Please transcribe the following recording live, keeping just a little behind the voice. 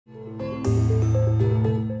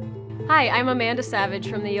Hi, I'm Amanda Savage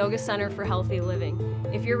from the Yoga Center for Healthy Living.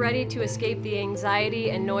 If you're ready to escape the anxiety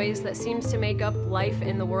and noise that seems to make up life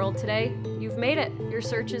in the world today, you've made it. Your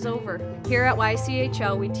search is over. Here at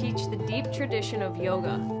YCHL, we teach the deep tradition of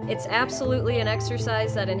yoga. It's absolutely an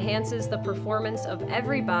exercise that enhances the performance of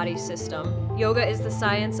every body system. Yoga is the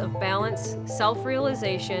science of balance,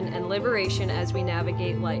 self-realization, and liberation as we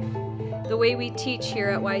navigate life. The way we teach here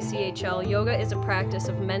at YCHL, yoga is a practice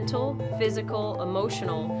of mental, physical,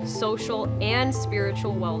 emotional, social, and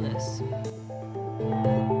spiritual wellness.